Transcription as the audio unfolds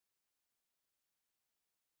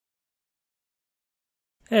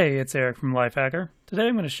Hey, it's Eric from Lifehacker. Today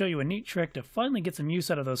I'm going to show you a neat trick to finally get some use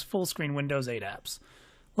out of those full-screen Windows 8 apps.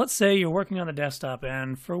 Let's say you're working on the desktop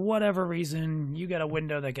and for whatever reason you got a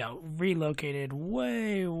window that got relocated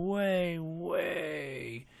way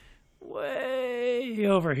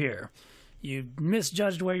over here. You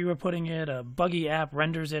misjudged where you were putting it, a buggy app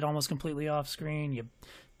renders it almost completely off screen, you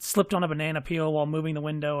slipped on a banana peel while moving the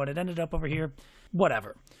window and it ended up over here,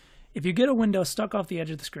 whatever. If you get a window stuck off the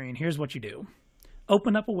edge of the screen, here's what you do.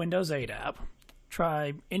 Open up a Windows 8 app,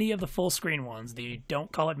 try any of the full screen ones, the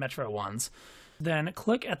don't call it Metro ones, then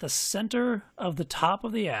click at the center of the top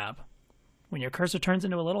of the app. When your cursor turns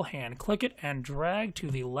into a little hand, click it and drag to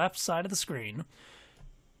the left side of the screen.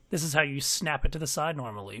 This is how you snap it to the side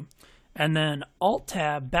normally. And then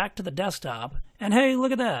Alt-Tab back to the desktop, and hey,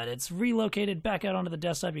 look at that, it's relocated back out onto the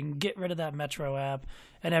desktop. You can get rid of that Metro app,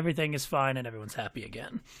 and everything is fine and everyone's happy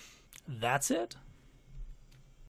again. That's it.